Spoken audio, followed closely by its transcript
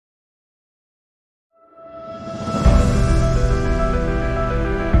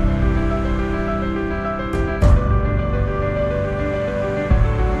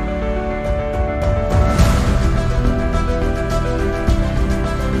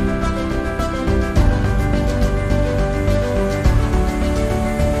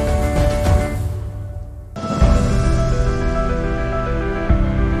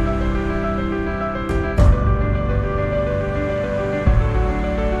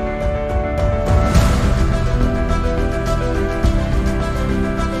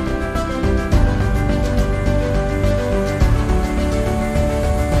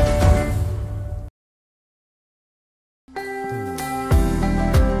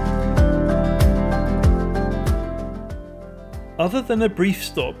Other than a brief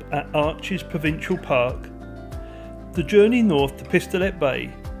stop at Arches Provincial Park, the journey north to Pistolet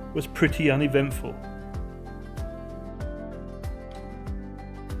Bay was pretty uneventful.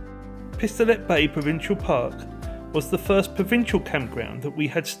 Pistolet Bay Provincial Park was the first provincial campground that we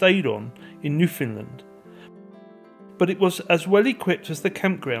had stayed on in Newfoundland, but it was as well equipped as the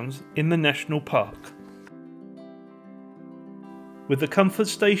campgrounds in the national park. With a comfort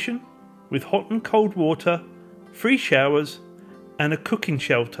station, with hot and cold water, free showers and a cooking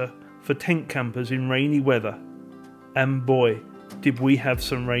shelter for tent campers in rainy weather. And boy, did we have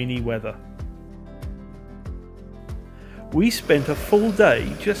some rainy weather. We spent a full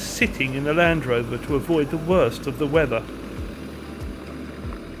day just sitting in the Land Rover to avoid the worst of the weather.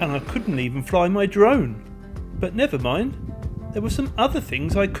 And I couldn't even fly my drone. But never mind, there were some other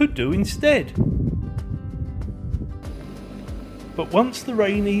things I could do instead. But once the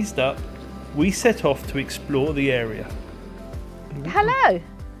rain eased up, we set off to explore the area. Hello,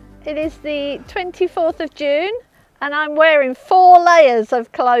 it is the 24th of June and I'm wearing 4 layers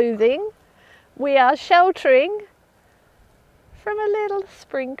of clothing. We are sheltering from a little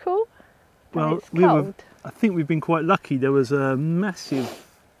sprinkle. Well, it's cold. I think we've been quite lucky. There was a massive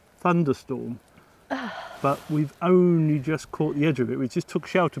thunderstorm, but we've only just caught the edge of it. We just took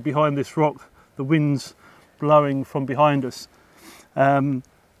shelter behind this rock, the wind's blowing from behind us.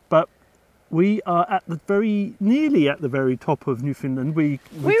 But we are at the nearly at the very top of Newfoundland. We're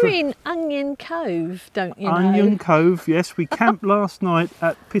in Onion Cove, don't you know? Onion Cove, yes. We camped last night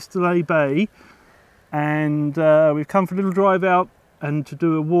at Pistolet Bay, and we've come for a little drive out and to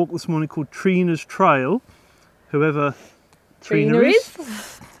do a walk this morning called Trina's Trail, whoever Trina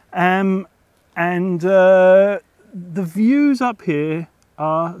is. And the views up here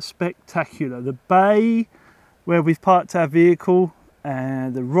are spectacular. The bay where we've parked our vehicle,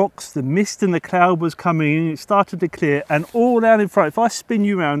 and the rocks, the mist and the cloud was coming in, it started to clear, and all out in front, if I spin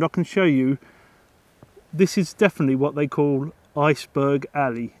you around I can show you, this is definitely what they call Iceberg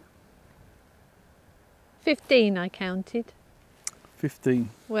Alley. 15 I counted. 15.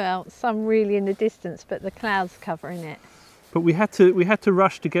 Well, some really in the distance, but the clouds covering it. But we had to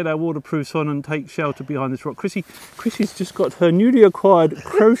rush to get our waterproofs on and take shelter behind this rock. Chrissy's just got her newly acquired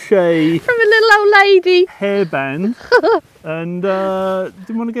crochet from a little old lady hairband and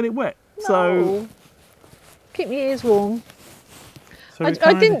didn't want to get it wet. No. So keep your ears warm. So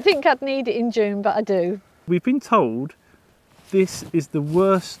I didn't think I'd need it in June, but I do. We've been told this is the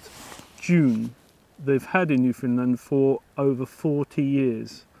worst June they've had in Newfoundland for over 40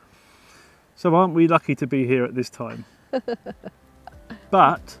 years. So aren't we lucky to be here at this time?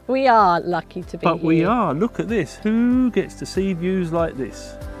 But we are lucky to be here. But we are. Look at this. Who gets to see views like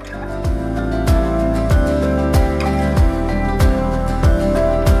this?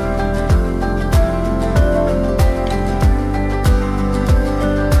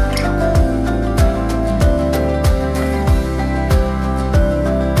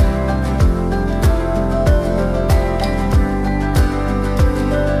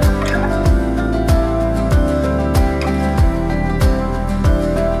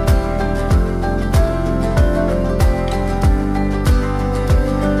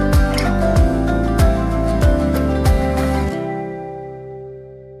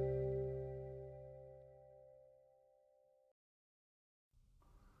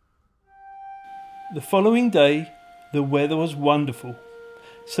 The following day, the weather was wonderful,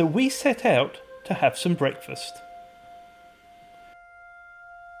 so we set out to have some breakfast.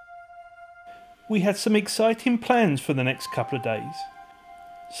 We had some exciting plans for the next couple of days,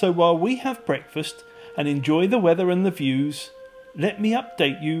 so while we have breakfast and enjoy the weather and the views, let me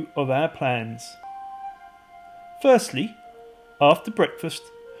update you of our plans. Firstly, after breakfast,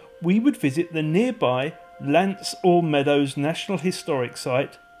 we would visit the nearby Lance All Meadows National Historic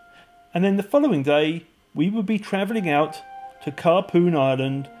Site, and then the following day we would be travelling out to Carpoon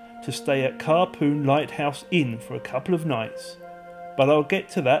Island to stay at Carpoon Lighthouse Inn for a couple of nights, but I'll get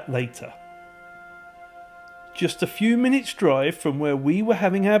to that later. Just a few minutes' drive from where we were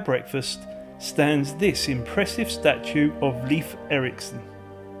having our breakfast stands this impressive statue of Leif Erikson.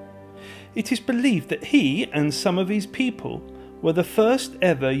 It is believed that he and some of his people were the first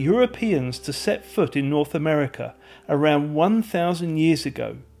ever Europeans to set foot in North America around 1,000 years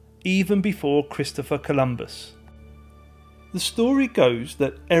ago, even before Christopher Columbus. The story goes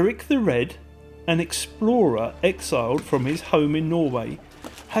that Eric the Red, an explorer exiled from his home in Norway,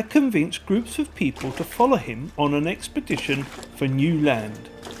 had convinced groups of people to follow him on an expedition for new land.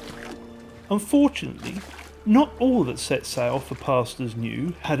 Unfortunately, not all that set sail for Pastors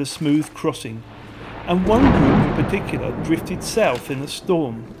New had a smooth crossing, and one group in particular drifted south in a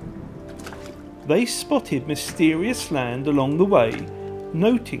storm. they spotted mysterious land along the way,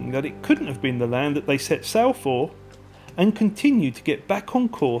 noting that it couldn't have been the land that they set sail for, and continued to get back on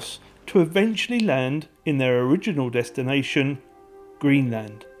course to eventually land in their original destination,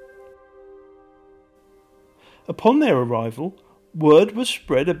 Greenland. Upon their arrival, word was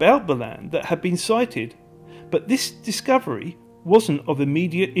spread about the land that had been sighted, but this discovery wasn't of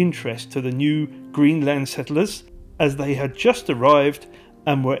immediate interest to the new Greenland settlers, as they had just arrived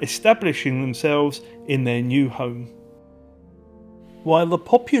and were establishing themselves in their new home. While the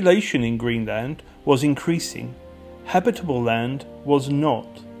population in Greenland was increasing, habitable land was not.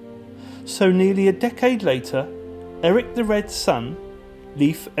 So nearly a decade later, Eric the Red's son,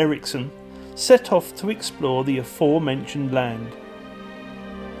 Leif Erikson, set off to explore the aforementioned land.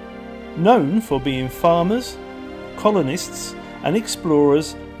 Known for being farmers, colonists and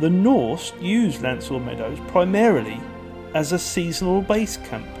explorers, the Norse used Lansel Meadows primarily as a seasonal base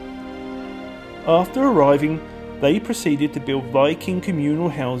camp. After arriving, they proceeded to build Viking communal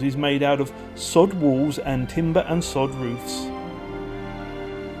houses made out of sod walls and timber and sod roofs.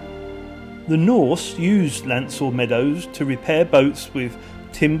 The Norse used Lansel Meadows to repair boats with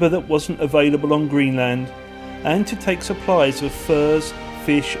timber that wasn't available on Greenland, and to take supplies of furs,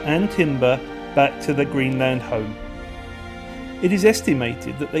 fish and timber back to the Greenland home. It is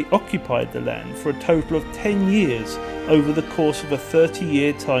estimated that they occupied the land for a total of 10 years over the course of a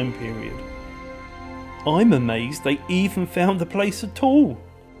 30-year time period. I'm amazed they even found the place at all.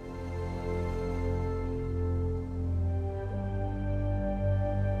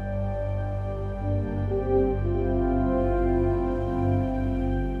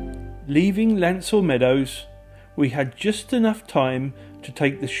 Leaving Lansel Meadows, we had just enough time to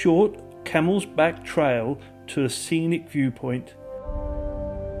take the short Camel's Back Trail to a scenic viewpoint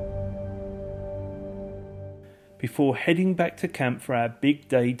before heading back to camp for our big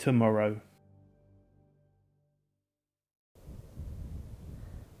day tomorrow.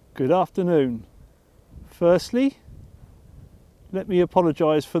 Good afternoon. Firstly, let me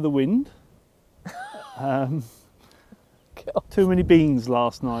apologise for the wind. Too many beans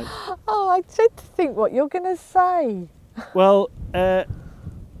last night. Oh, I tend to think what you're going to say. Well,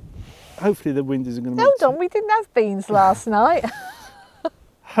 hopefully the wind isn't going to Hold on, we didn't have beans last night.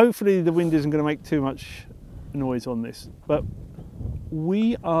 Hopefully the wind isn't going to make too much noise on this. But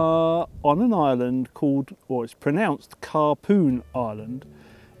we are on an island called, or it's pronounced Qarpun Island.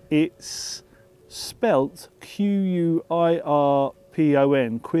 It's spelt Q-U-I-R-P-O-N,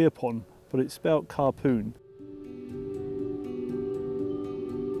 Quirpon, but it's spelt Qarpun.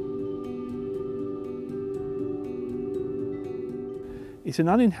 It's an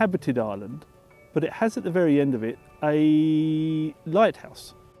uninhabited island, but it has at the very end of it a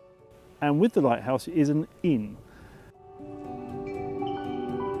lighthouse. And with the lighthouse is an inn.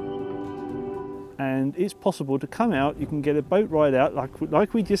 And it's possible to come out, you can get a boat ride out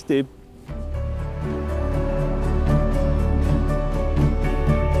like we just did.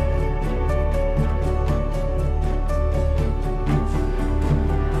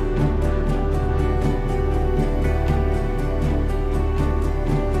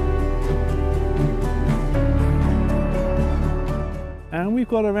 And we've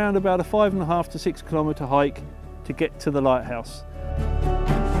got around about a 5.5 to 6 kilometre hike to get to the lighthouse.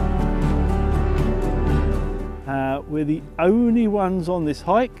 We're the only ones on this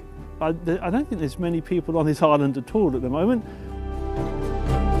hike. I don't think there's many people on this island at all at the moment.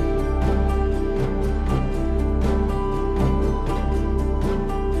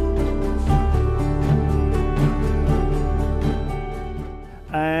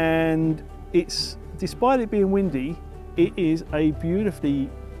 And it's, despite it being windy, it is a beautifully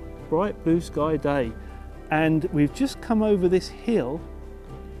bright blue sky day. And we've just come over this hill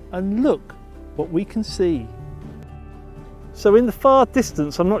and look what we can see. So in the far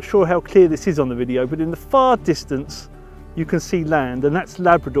distance, I'm not sure how clear this is on the video, but in the far distance you can see land, and that's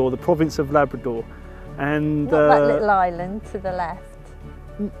Labrador, the province of Labrador. And not that little island to the left.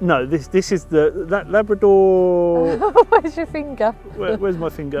 No, this is that Labrador. Where's your finger? Where's my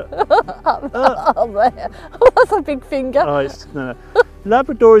finger? Up there. Oh, that's a big finger. Oh, no.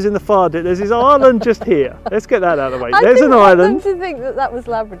 Labrador is in the far distance. There's this island just here. Let's get that out of the way. There's an island. I didn't want them to think that that was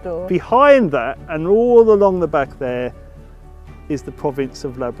Labrador. Behind that, and all along the back there, is the province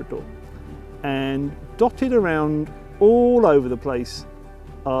of Labrador. And dotted around all over the place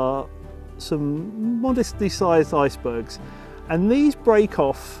are some modestly sized icebergs. And these break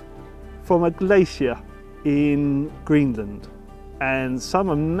off from a glacier in Greenland. And some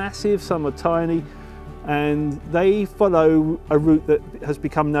are massive, some are tiny, and they follow a route that has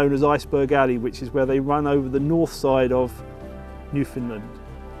become known as Iceberg Alley, which is where they run over the north side of Newfoundland.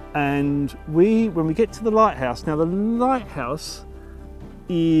 And when we get to the lighthouse, now the lighthouse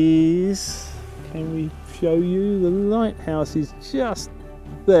is, can we show you? The lighthouse is just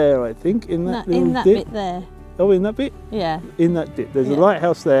there, I think, in that little dip. Bit there. Oh, in that bit? Yeah. In that dip. There's a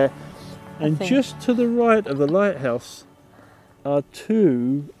lighthouse there. And think. just to the right of the lighthouse are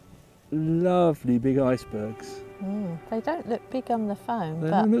two lovely big icebergs. They don't look big on the phone. They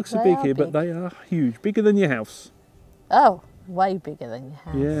don't look so big here, but they are huge. Bigger than your house. Oh, way bigger than your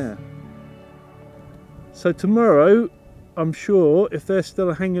house. Yeah. So tomorrow, I'm sure, if they're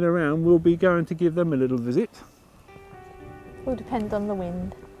still hanging around, we'll be going to give them a little visit. Will depend on the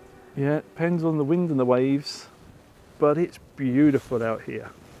wind. Yeah, it depends on the wind and the waves, but it's beautiful out here.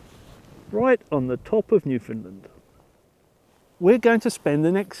 Right on the top of Newfoundland. We're going to spend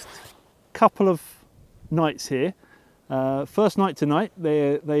the next couple of nights here. First night tonight,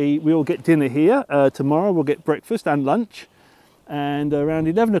 we'll get dinner here. Tomorrow we'll get breakfast and lunch. And around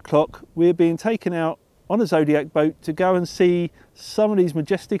 11 o'clock, we're being taken out on a Zodiac boat to go and see some of these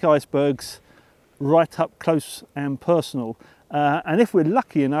majestic icebergs right up close and personal. And if we're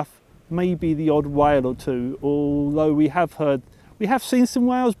lucky enough, maybe the odd whale or two, although we have seen some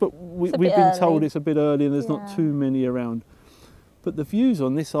whales, but we've been told it's a bit early and there's not too many around. But the views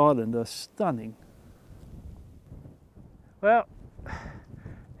on this island are stunning. Well,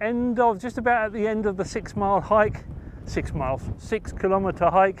 just about at the end of the 6 mile hike, 6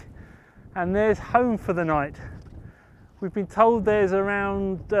 kilometre hike, and there's home for the night. We've been told there's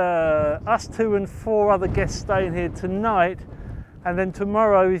around us two and 4 other guests staying here tonight, and then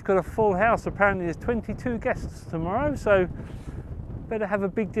tomorrow he's got a full house. Apparently there's 22 guests tomorrow, so better have a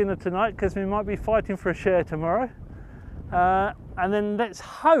big dinner tonight because we might be fighting for a share tomorrow. And then let's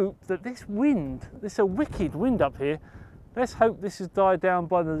hope that this a wicked wind up here, let's hope this has died down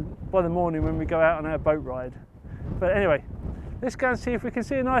by the morning when we go out on our boat ride. But anyway, let's go and see if we can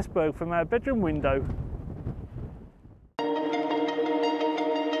see an iceberg from our bedroom window.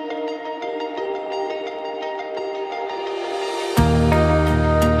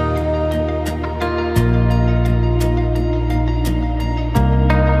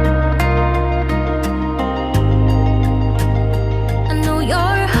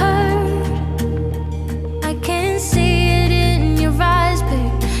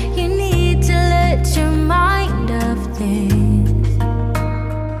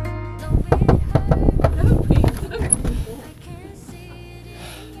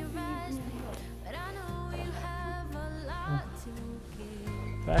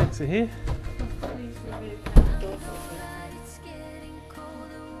 Bags are here.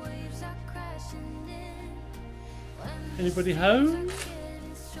 Anybody home?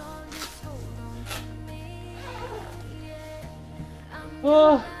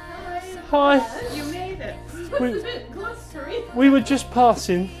 Oh, hi. You made it. We were just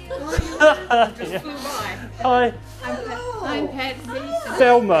passing. Just flew by. Hi. I'm Patsy.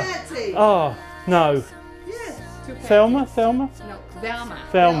 Thelma. Oh, no. Yes. Thelma? No, Velma.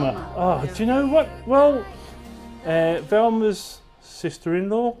 Thelma. Oh, do you know what? Well, Velma's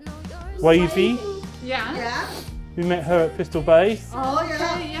sister-in-law, Wavy. Yeah. We met her at Pistol Bay. Oh,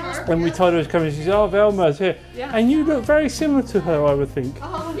 yeah. When we told her it was coming, she said, "Oh, Velma's here." Yeah. And you look very similar to her, I would think.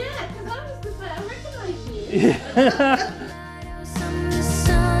 Oh, yeah, because I was going to say, I recognise you. Yeah.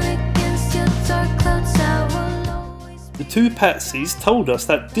 The two Patsies told us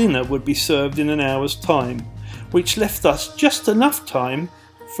that dinner would be served in an hour's time, which left us just enough time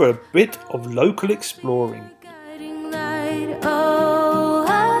for a bit of local exploring.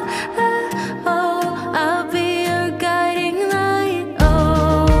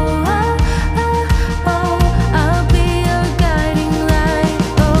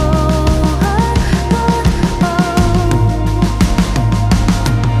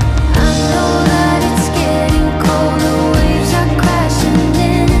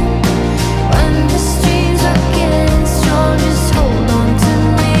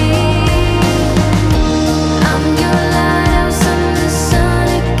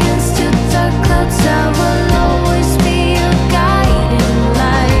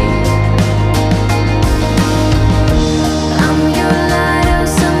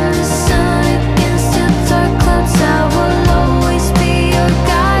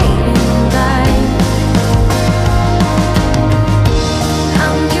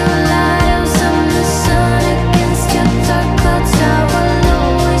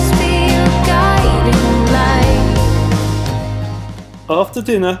 After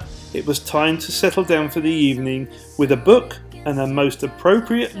dinner, it was time to settle down for the evening with a book and a most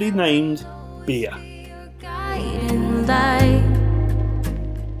appropriately named beer.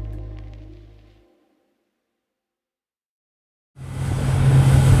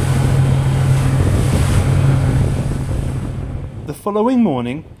 following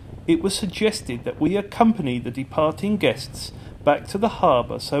morning, it was suggested that we accompany the departing guests back to the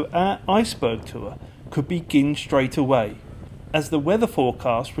harbour so our iceberg tour could begin straight away, as the weather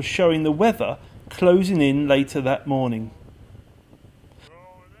forecast was showing the weather closing in later that morning.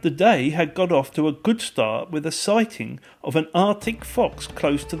 The day had got off to a good start with a sighting of an Arctic fox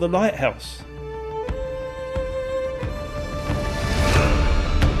close to the lighthouse.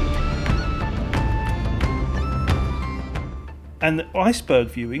 And the iceberg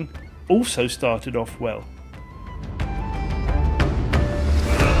viewing also started off well.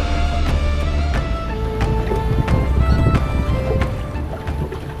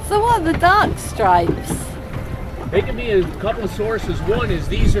 So what are the dark stripes? They can be a couple of sources. One is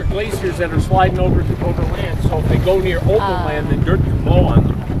these are glaciers that are sliding over land, so if they go near open land, then dirt can blow on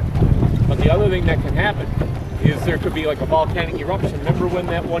them. But the other thing that can happen is there could be like a volcanic eruption. Remember when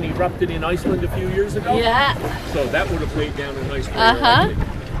that one erupted in Iceland a few years ago? Yeah. So that would have laid down an iceberg.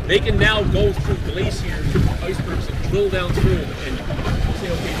 They can now go through glaciers, icebergs, and drill down through them and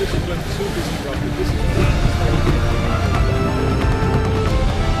say, okay, this is when Vesuvius erupted. This is when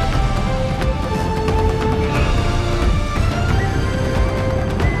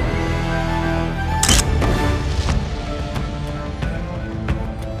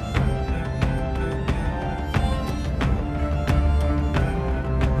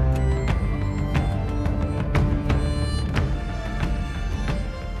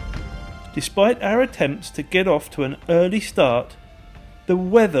Despite our attempts to get off to an early start, the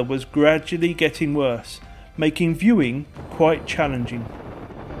weather was gradually getting worse, making viewing quite challenging.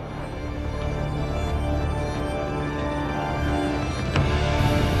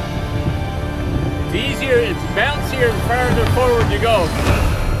 it's easier, it's bouncier the farther forward you go.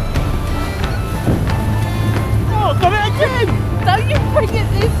 Oh, got it again! Don't you bring it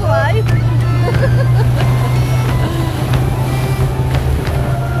this way?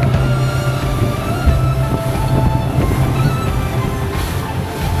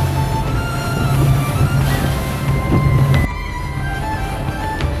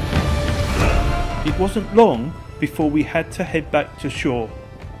 It wasn't long before we had to head back to shore,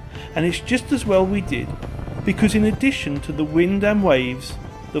 and it's just as well we did, because in addition to the wind and waves,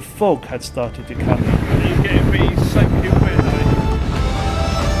 the fog had started to come in. You're getting pretty soaking wet, aren't you?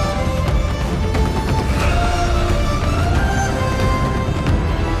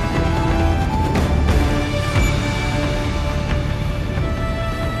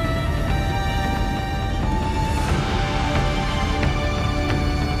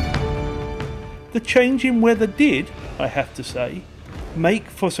 The change in weather did, I have to say, make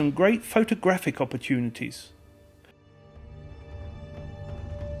for some great photographic opportunities.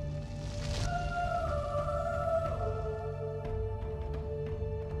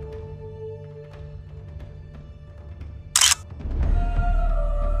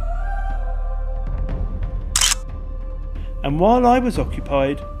 And while I was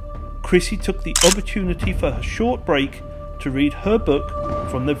occupied, Chrissy took the opportunity for her short break to read her book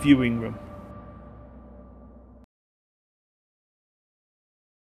from the viewing room.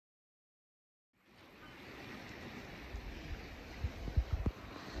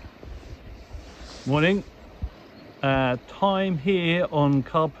 Morning. Time here on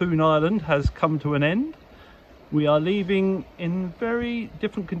Harpoon Island has come to an end. We are leaving in very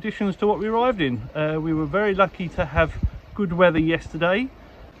different conditions to what we arrived in. We were very lucky to have good weather yesterday,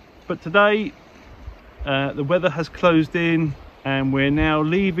 but today the weather has closed in and we're now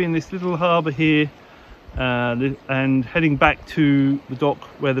leaving this little harbour here and heading back to the dock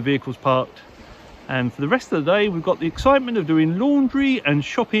where the vehicle's parked. And for the rest of the day we've got the excitement of doing laundry and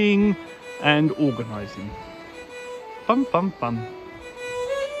shopping and organising. Fun, fun, fun.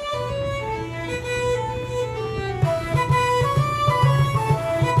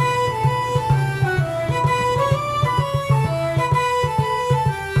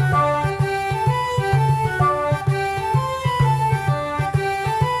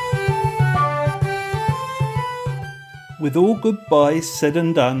 With all goodbyes said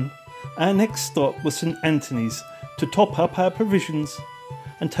and done, our next stop was St Anthony's to top up our provisions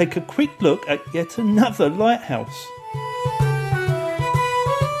and take a quick look at yet another lighthouse.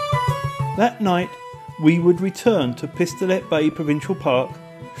 That night we would return to Pistolet Bay Provincial Park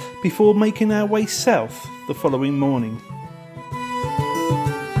before making our way south the following morning.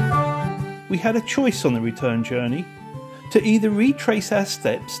 We had a choice on the return journey to either retrace our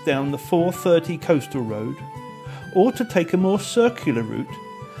steps down the 430 coastal road or to take a more circular route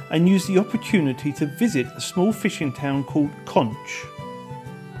and use the opportunity to visit a small fishing town called Conch.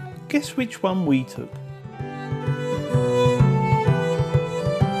 Guess which one we took?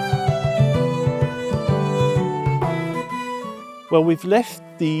 Well, we've left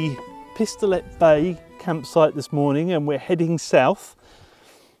the Pistolet Bay campsite this morning and we're heading south,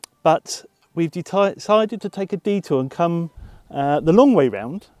 but we've decided to take a detour and come the long way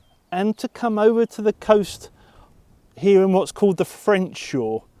round and to come over to the coast here in what's called the French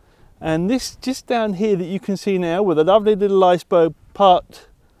Shore. And this just down here that you can see now with a lovely little iceberg parked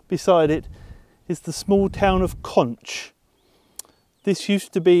beside it is the small town of Conches. This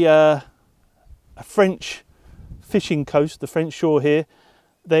used to be a French fishing coast, the French Shore here.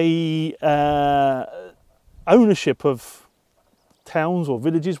 They ownership of towns or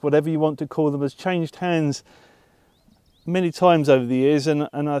villages, whatever you want to call them, has changed hands many times over the years, and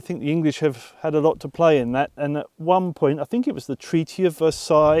I think the English have had a lot to play in that. And at one point, I think it was the Treaty of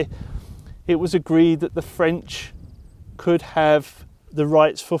Versailles, it was agreed that the French could have the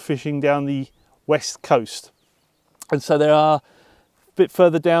rights for fishing down the west coast. And so there are, a bit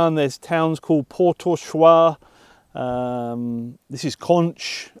further down, there's towns called Port-au-Choix. This is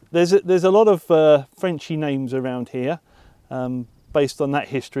Conches. There's a lot of Frenchy names around here based on that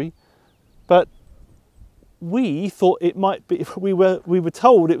history. But we thought it might be, we were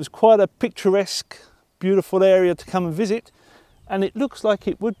told it was quite a picturesque, beautiful area to come and visit, and it looks like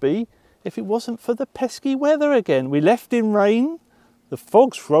it would be if it wasn't for the pesky weather again. We left in rain, the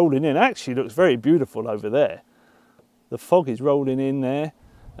fog's rolling in. Actually looks very beautiful over there. The fog is rolling in there.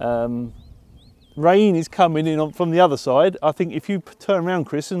 Rain is coming in from the other side. I think if you turn around,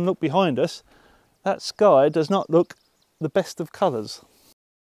 Chris, and look behind us, that sky does not look the best of colours.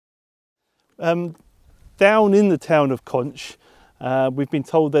 Down in the town of Conches, we've been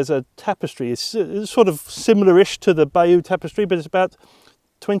told there's a tapestry. It's sort of similar-ish to the Bayeux tapestry, but it's about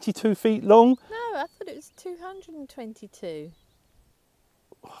 22 feet long. No, I thought it was 222.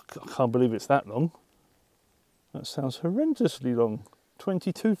 I can't believe it's that long. That sounds horrendously long.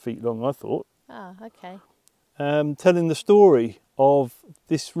 22 feet long, I thought. Ah, okay. Telling the story of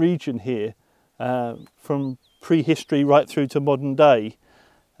this region here from prehistory right through to modern day.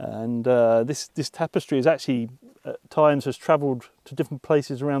 And this tapestry is actually at times has travelled to different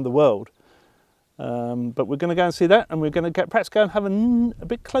places around the world. But we're going to go and see that, and we're going to perhaps go and have a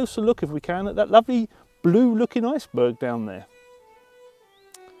bit closer look, if we can, at that lovely blue looking iceberg down there.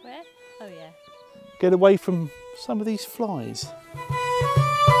 Where? Oh yeah. Get away from some of these flies.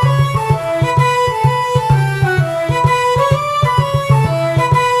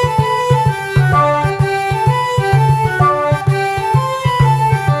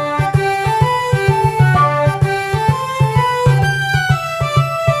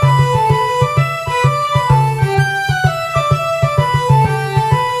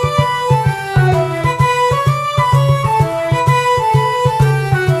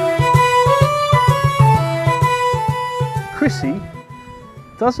 Chrissy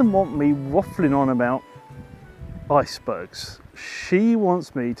doesn't want me waffling on about icebergs. She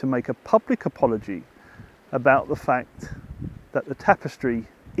wants me to make a public apology about the fact that the tapestry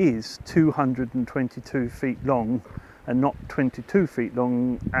is 222 feet long and not 22 feet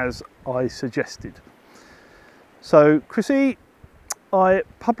long as I suggested. So Chrissy, I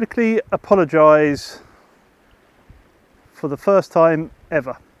publicly apologise for the first time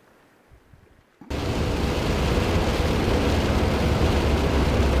ever.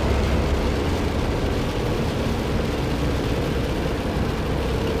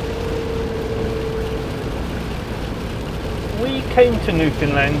 We came to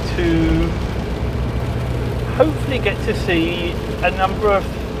Newfoundland to hopefully get to see a number of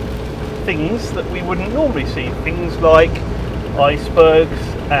things that we wouldn't normally see. Things like icebergs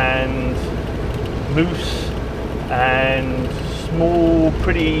and moose and small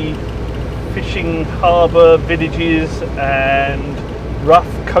pretty fishing harbour villages and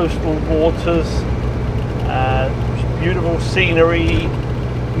rough coastal waters, beautiful scenery,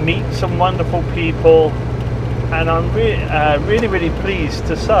 meet some wonderful people. And I'm really pleased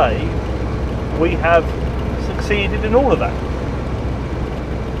to say we have succeeded in all of that.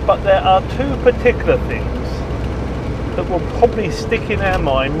 But there are two particular things that will probably stick in our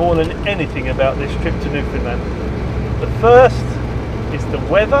mind more than anything about this trip to Newfoundland. The first is the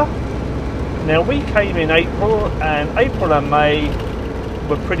weather. Now we came in April and May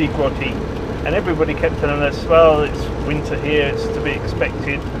were pretty grotty, and everybody kept telling us, well, it's winter here, it's to be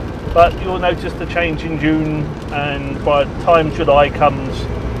expected. But you'll notice the change in June, and by the time July comes,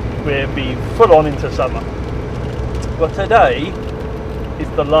 we'll be full on into summer. But today is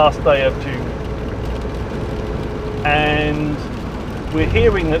the last day of June, and we're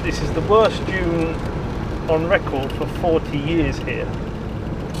hearing that this is the worst June on record for 40 years here.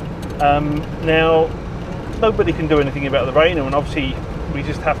 Now, nobody can do anything about the rain, and obviously we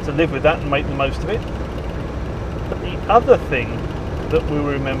just have to live with that and make the most of it. But the the other thing that we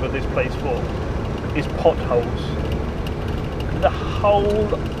remember this place for is potholes. The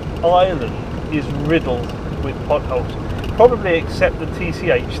whole island is riddled with potholes, probably except the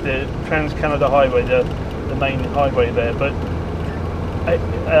TCH, the Trans-Canada Highway, the main highway there, but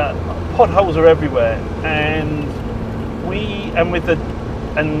potholes are everywhere, and with the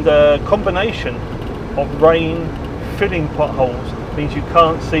combination of rain filling potholes means you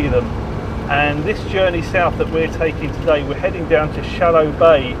can't see them. And this journey south that we're taking today, we're heading down to Shallow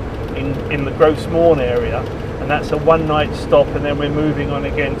Bay in the Gross Morn area, and that's a one-night stop, and then we're moving on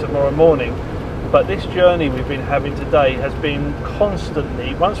again tomorrow morning. But this journey we've been having today has been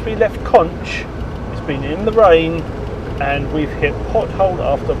constantly, once we left Conch, it's been in the rain, and we've hit pothole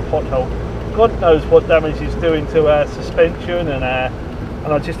after pothole. God knows what damage it's doing to our suspension, and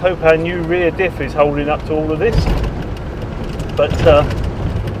I just hope our new rear diff is holding up to all of this. But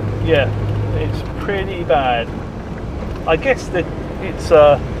yeah, it's pretty bad. I guess that it's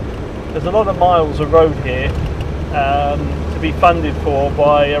there's a lot of miles of road here to be funded for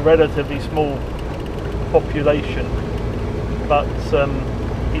by a relatively small population, but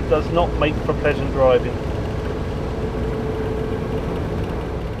it does not make for pleasant driving.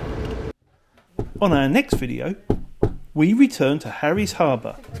 On our next video, we return to Harry's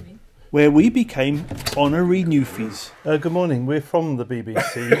Harbour, where we became honorary Newfies. Good morning, we're from the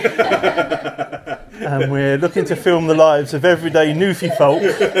BBC and we're looking to film the lives of everyday Newfie folk.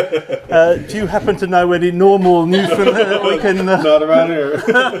 Do you happen to know any normal Newfoundland that we can... Not around here.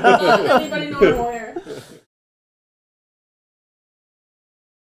 Anybody normal here?